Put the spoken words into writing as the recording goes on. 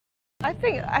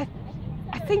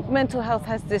I think mental health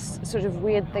has this sort of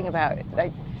weird thing about it,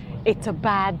 like it's a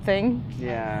bad thing.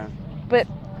 Yeah. But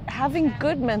having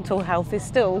good mental health is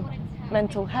still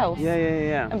mental health.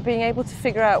 Yeah. And being able to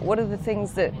figure out what are the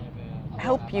things that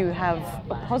help you have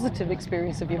a positive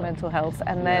experience of your mental health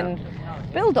and then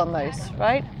build on those,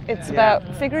 right? It's about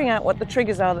figuring out what the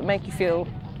triggers are that make you feel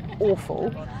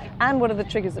awful and what are the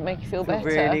triggers that make you feel better.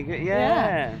 Really good,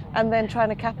 yeah. And then trying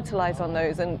to capitalize on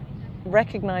those and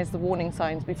recognize the warning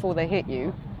signs before they hit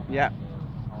you. Yeah.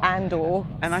 And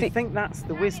I think that's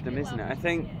the wisdom, isn't it? I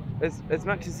think as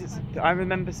much as it's, I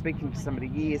remember speaking to somebody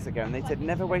years ago and they said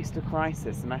never waste a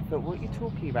crisis, and I thought, what are you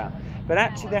talking about? But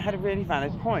actually they had a really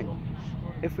valid point.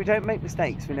 If we don't make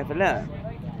mistakes, we never learn.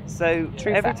 So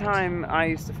every time I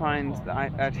used to find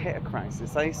that I'd hit a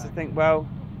crisis, I used to think, well,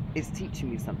 it's teaching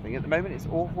me something. At the moment it's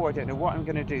awful, I don't know what I'm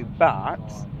going to do, but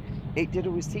it did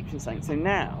always teach me something. So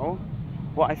now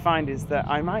what I find is that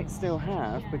I might still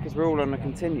have, because we're all on a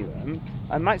continuum,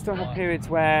 I might still have periods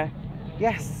where,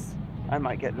 yes, I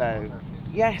might get low.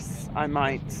 Yes, I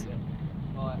might,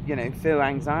 feel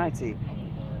anxiety,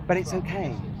 but it's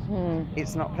okay.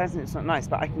 It's not pleasant, it's not nice,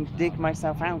 but I can dig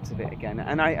myself out of it again.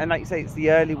 And like you say, it's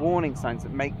the early warning signs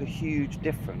that make the huge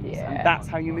difference. Yeah. And that's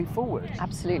how you move forward.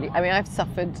 Absolutely. I mean, I've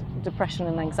suffered depression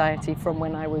and anxiety from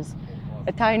when I was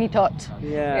a tiny tot.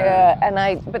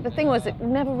 But the thing was, it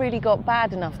never really got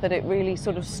bad enough that it really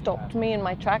sort of stopped me in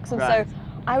my tracks. And so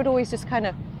I would always just kind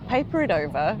of paper it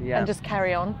over and just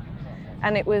carry on.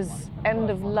 And it was end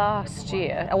of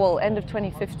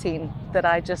 2015, that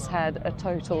I just had a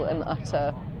total and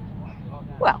utter,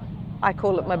 well, I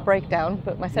call it my breakdown,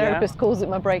 but my therapist calls it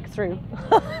my breakthrough.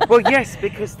 Well, yes,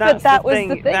 because that's that the was thing.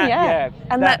 the thing,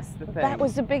 And that's the thing. That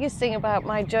was the biggest thing about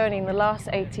my journey in the last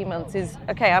 18 months is,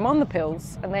 okay, I'm on the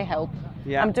pills and they help.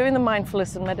 Yeah. I'm doing the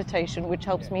mindfulness and meditation, which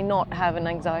helps me not have an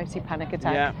anxiety panic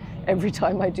attack every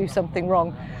time I do something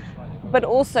wrong. But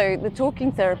also the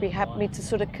talking therapy helped me to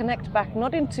sort of connect back,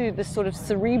 not into the sort of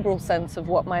cerebral sense of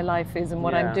what my life is and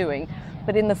what I'm doing,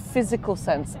 but in the physical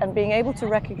sense, and being able to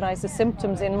recognize the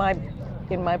symptoms in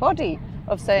my body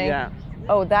of saying,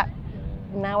 oh, that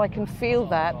now I can feel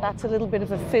that. That's a little bit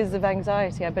of a fizz of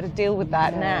anxiety. I better deal with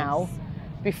that now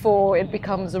before it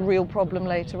becomes a real problem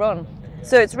later on.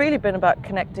 So it's really been about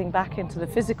connecting back into the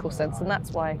physical sense, and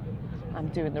that's why I'm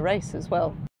doing the race as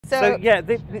well. So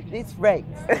this race,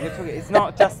 it's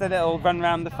not just a little run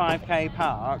around the 5K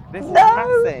park. This is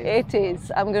massive. It is.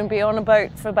 I'm going to be on a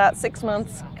boat for about 6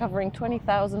 months, covering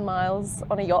 20,000 miles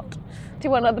on a yacht.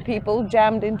 21 other people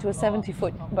jammed into a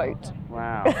 70-foot boat.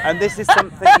 Wow. And this is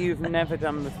something you've never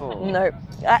done before? No.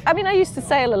 I mean, I used to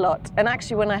sail a lot. And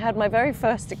actually, when I had my very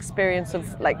first experience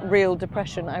of like real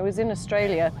depression, I was in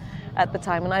Australia at the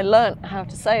time, and I learnt how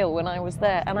to sail when I was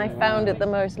there. And I found it the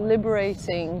most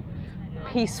liberating,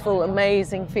 peaceful,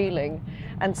 amazing feeling.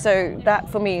 And so that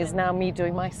for me is now me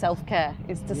doing my self-care,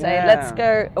 is to say, let's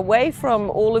go away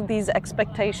from all of these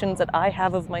expectations that I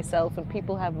have of myself and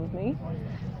people have of me,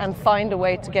 and find a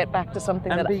way to get back to something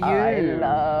that I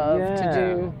love to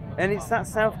do. And it's that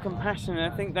self-compassion,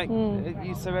 and I think that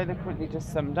you so eloquently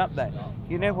just summed up there.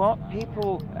 You know what?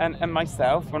 People, and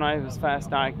myself, when I was first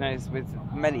diagnosed with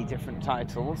many different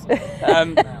titles,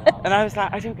 and I was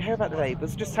like, I don't care about the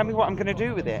labels, just tell me what I'm going to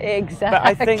do with it. Exactly. But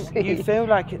I think you feel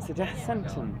like it's a death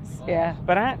sentence. Yeah.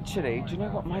 But actually, do you know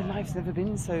what? My life's never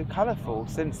been so colourful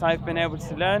since I've been able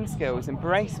to learn skills,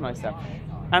 embrace myself.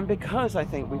 And because I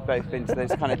think we've both been to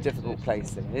those kind of difficult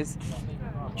places,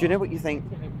 do you know what you think?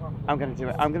 I'm going to do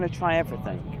it. I'm going to try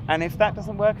everything. And if that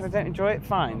doesn't work and I don't enjoy it,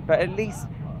 fine. But at least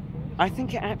I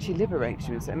think it actually liberates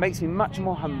you. It makes me much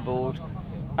more humbled.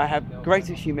 I have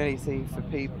greater humility for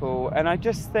people. And I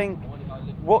just think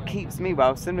what keeps me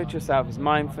well, similar to yourself, is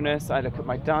mindfulness. I look at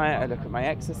my diet. I look at my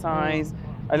exercise.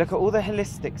 I look at all the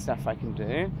holistic stuff I can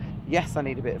do. Yes, I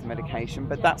need a bit of medication,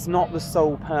 but that's not the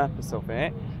sole purpose of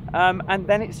it. And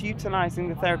then it's utilising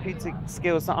the therapeutic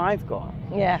skills that I've got.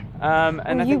 Yeah.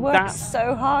 And I you think work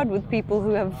so hard with people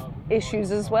who have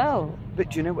issues as well.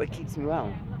 But do you know what keeps me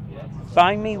well?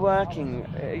 By me working,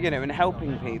 and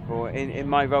helping people in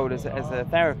my role as a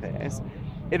therapist,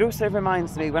 it also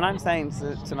reminds me when I'm saying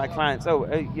to my clients,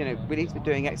 we need to be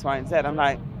doing X, Y, and Z. I'm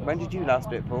like, when did you last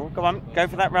do it, Paul? Go on, go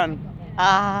for that run.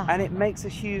 And it makes a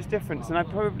huge difference. And I'm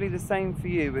probably the same for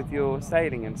you with your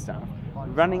sailing and stuff.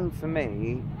 Running for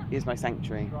me is my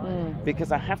sanctuary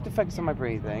because I have to focus on my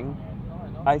breathing.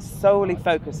 I solely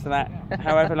focus for that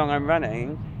however long I'm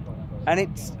running,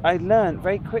 and I learned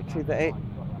very quickly that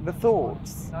the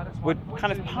thoughts would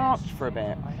kind of park for a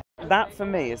bit. That for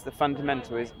me is the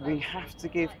fundamental, is we have to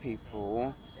give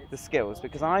people the skills,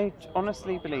 because I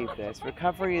honestly believe this.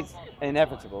 Recovery is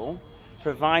inevitable,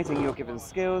 providing you're given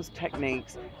skills,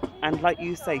 techniques, and like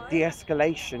you say,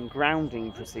 de-escalation,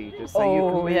 grounding procedures so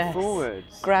you can move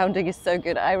forwards. Grounding is so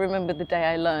good. I remember the day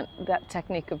I learnt that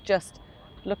technique of just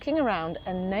looking around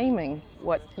and naming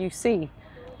what you see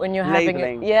when you're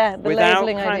labeling. having it. The without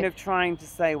labeling kind of trying to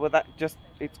say, well, that just,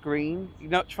 it's green.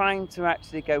 You're not trying to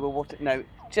actually go, well, what, no.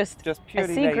 Just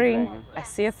purely I see labeling. Green, I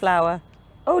see a flower.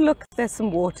 Oh, look, there's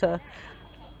some water.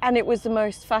 And it was the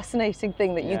most fascinating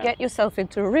thing that you get yourself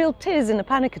into a real tiz in a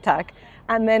panic attack,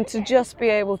 and then to just be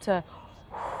able to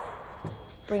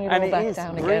bring it all back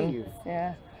down again.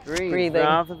 Yeah. Breathing.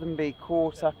 Rather than be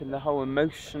caught up in the whole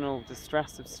emotional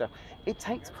distress of stuff. It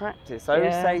takes practice. I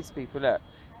always say to people, look,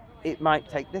 it might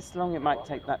take this long, it might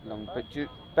take that long,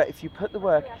 but if you put the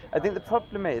work, I think the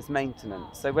problem is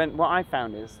maintenance. So what I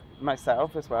found is,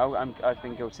 myself as well, I've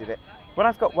been guilty of it. When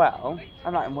I've got well,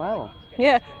 I'm like, I'm well.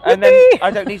 Yeah. And then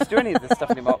I don't need to do any of this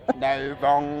stuff anymore. No,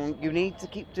 wrong. You need to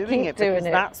keep doing it because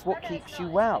that's what keeps you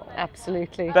well.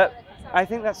 Absolutely. But I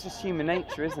think that's just human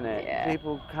nature, isn't it? Yeah.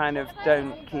 People kind of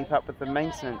don't keep up with the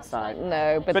maintenance side.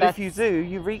 No, but if you do,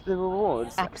 you reap the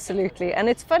rewards. Absolutely. And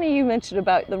it's funny you mentioned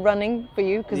about the running for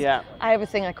you, because I have a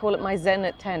thing, I call it my Zen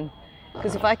at 10.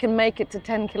 Because if I can make it to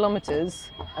 10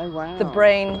 kilometers, the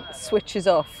brain switches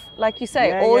off. Like you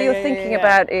say, all you're thinking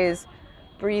about is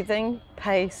breathing,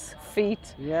 pace,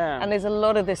 feet. Yeah. And there's a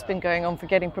lot of this been going on for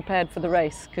getting prepared for the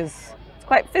race, because it's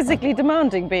quite physically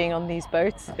demanding being on these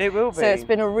boats. It will be. So it's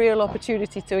been a real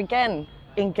opportunity to, again,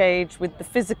 engage with the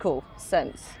physical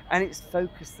sense. And it's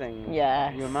focusing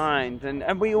your mind.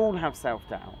 And we all have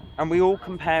self-doubt. And we all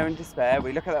compare and despair.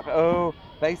 We look at that, oh,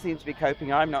 they seem to be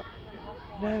coping, I'm not.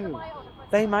 No.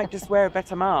 They might just wear a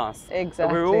better mask.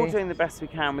 Exactly. We're all doing the best we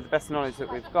can with the best knowledge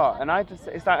that we've got. And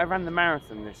it's like I ran the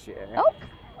marathon this year. Oh.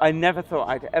 I never thought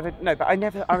I'd ever,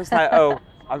 I was like, oh,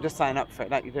 I'll just sign up for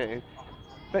it like you do.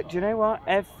 But do you know what?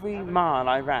 Every mile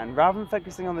I ran, rather than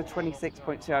focusing on the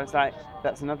 26.2, I was like,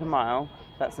 that's another mile,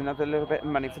 that's another little bit of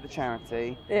money for the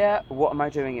charity. Yeah. What am I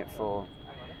doing it for?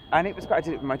 And it was great. I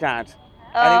did it with my dad.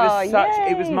 Oh,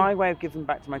 and it was my way of giving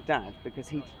back to my dad, because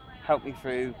he helped me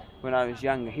through when I was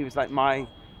younger. He was like my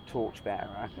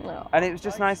torchbearer. Oh. And it was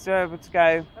just nice to be able to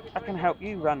go, I can help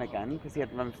you run again, because he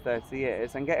had run for 30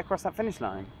 years, and get across that finish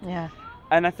line. Yeah.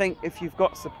 And I think if you've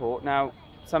got support, now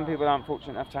some people aren't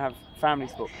fortunate enough to have family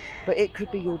support, but it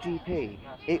could be your GP.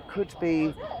 It could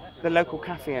be the local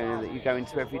cafe owner that you go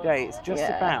into every day. It's just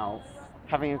about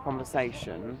having a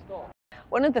conversation.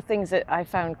 One of the things that I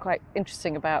found quite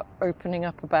interesting about opening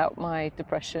up about my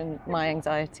depression, my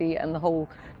anxiety, and the whole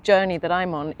journey that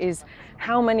I'm on is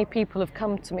how many people have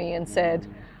come to me and said,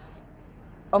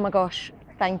 oh my gosh,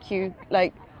 thank you.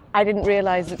 Like, I didn't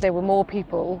realize that there were more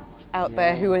people out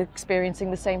there who are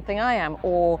experiencing the same thing I am,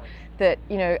 or that,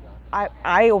 you know,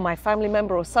 I or my family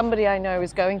member or somebody I know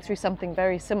is going through something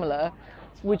very similar.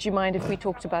 Would you mind if we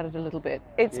talked about it a little bit?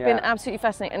 It's been absolutely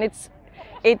fascinating, and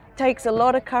it takes a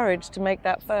lot of courage to make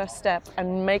that first step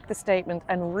and make the statement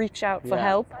and reach out for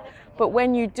help. But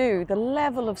when you do, the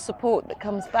level of support that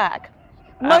comes back,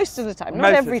 most of the time,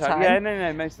 not every time. Yeah,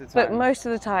 no, most of the time. But most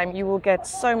of the time, you will get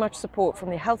so much support from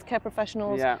the healthcare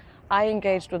professionals. Yeah. I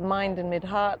engaged with Mind and Mid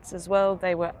Hearts as well.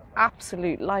 They were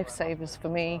absolute lifesavers for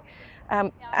me.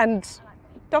 And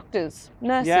doctors,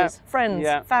 nurses, friends,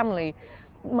 family.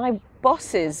 My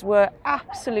bosses were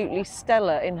absolutely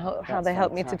stellar in how they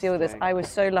helped me to deal with this. I was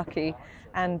so lucky.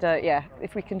 And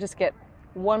if we can just get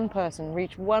one person,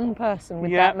 reach one person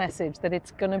with that message that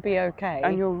it's going to be okay.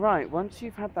 And you're right, once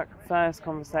you've had that first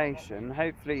conversation,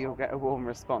 hopefully you'll get a warm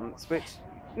response, which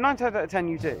 9 times out of 10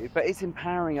 you do, but it's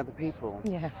empowering other people.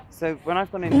 Yeah. So when I've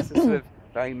gone into sort of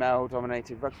very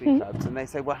male-dominated rugby clubs and they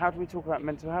say, well, how do we talk about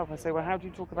mental health? I say, well, how do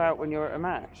you talk about when you're at a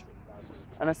match?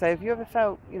 And I say, have you ever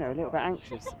felt, a little bit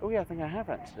anxious? Oh yeah, I think I have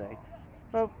actually.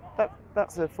 Well,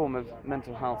 that's a form of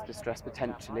mental health distress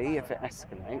potentially if it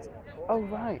escalates. Oh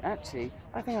right, actually,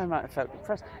 I think I might have felt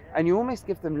depressed. And you almost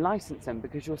give them license then,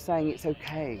 because you're saying it's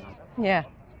okay. Yeah.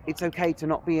 It's okay to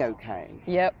not be okay.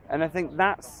 Yep. And I think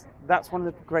that's one of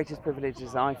the greatest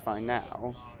privileges I find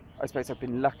now. I suppose I've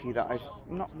been lucky that I've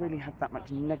not really had that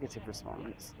much negative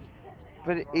response.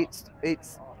 But it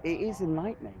is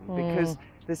enlightening, because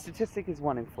the statistic is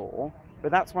 1 in 4. But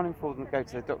that's 1 in 4 that go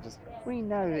to the doctors. We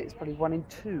know that it's probably 1 in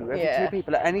 2. Every 2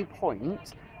 people at any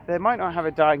point, they might not have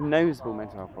a diagnosable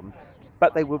mental health problem,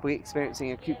 but they will be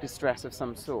experiencing acute distress of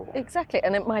some sort. Exactly,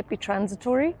 and it might be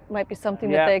transitory, it might be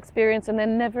something that they experience and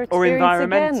then never experience or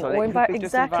environmental. again. It could be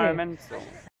just environmental.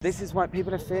 This is why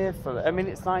people are fearful. I mean,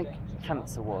 it's like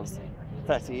cancer was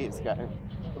 30 years ago.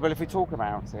 Well, if we talk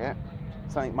about it,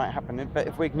 something might happen, but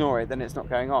if we ignore it, then it's not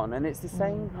going on. And it's the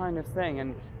same kind of thing.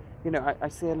 And I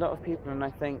see a lot of people and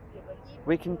I think,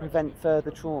 we can prevent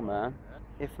further trauma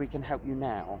if we can help you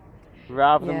now,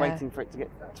 rather than waiting for it to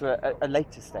get to a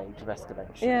later stage of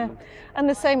escalation. Yeah, and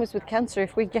the same as with cancer.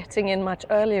 If we're getting in much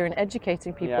earlier and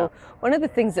educating people, one of the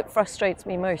things that frustrates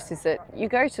me most is that you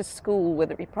go to school,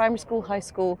 whether it be primary school, high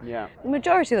school, the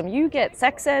majority of them, you get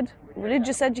sex ed,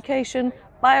 religious education,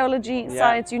 biology,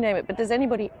 science, you name it, but does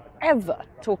anybody ever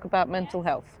talk about mental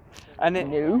health? And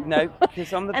no,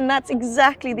 because on the and that's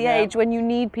exactly the age when you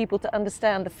need people to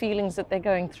understand the feelings that they're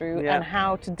going through and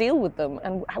how to deal with them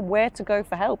and where to go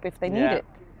for help if they need it.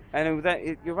 And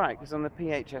you're right, because on the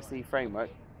PHSE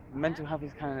framework, mental health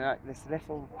is kind of like this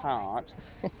little part,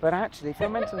 but actually if your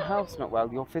mental health's not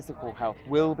well, your physical health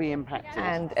will be impacted.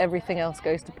 And everything else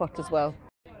goes to pot as well.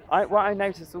 What I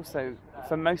notice also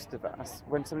for most of us,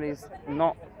 when somebody's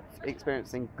not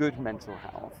experiencing good mental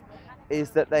health,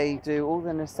 is that they do all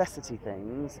the necessity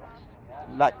things,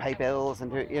 like pay bills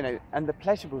and and the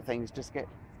pleasurable things just get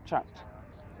chucked.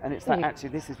 And it's like, actually,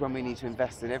 this is when we need to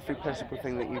invest in every pleasurable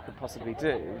thing that you could possibly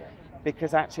do,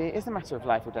 because actually it is a matter of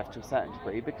life or death to a certain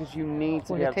degree, because you need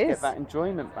to be able to get that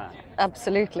enjoyment back.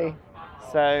 Absolutely.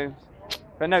 So,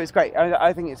 but no, it's great.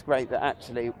 I think it's great that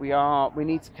actually we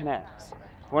need to connect.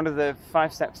 One of the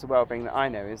 5 steps to well-being that I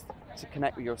know is to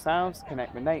connect with yourselves,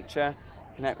 connect with nature,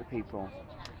 connect with people.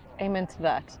 Amen to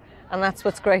that. And that's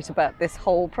what's great about this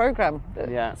whole program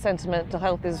that Sentimental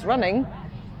Health is running,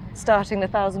 starting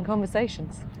 1,000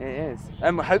 conversations. It is.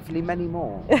 And hopefully many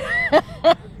more.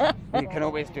 You can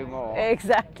always do more.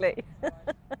 Exactly.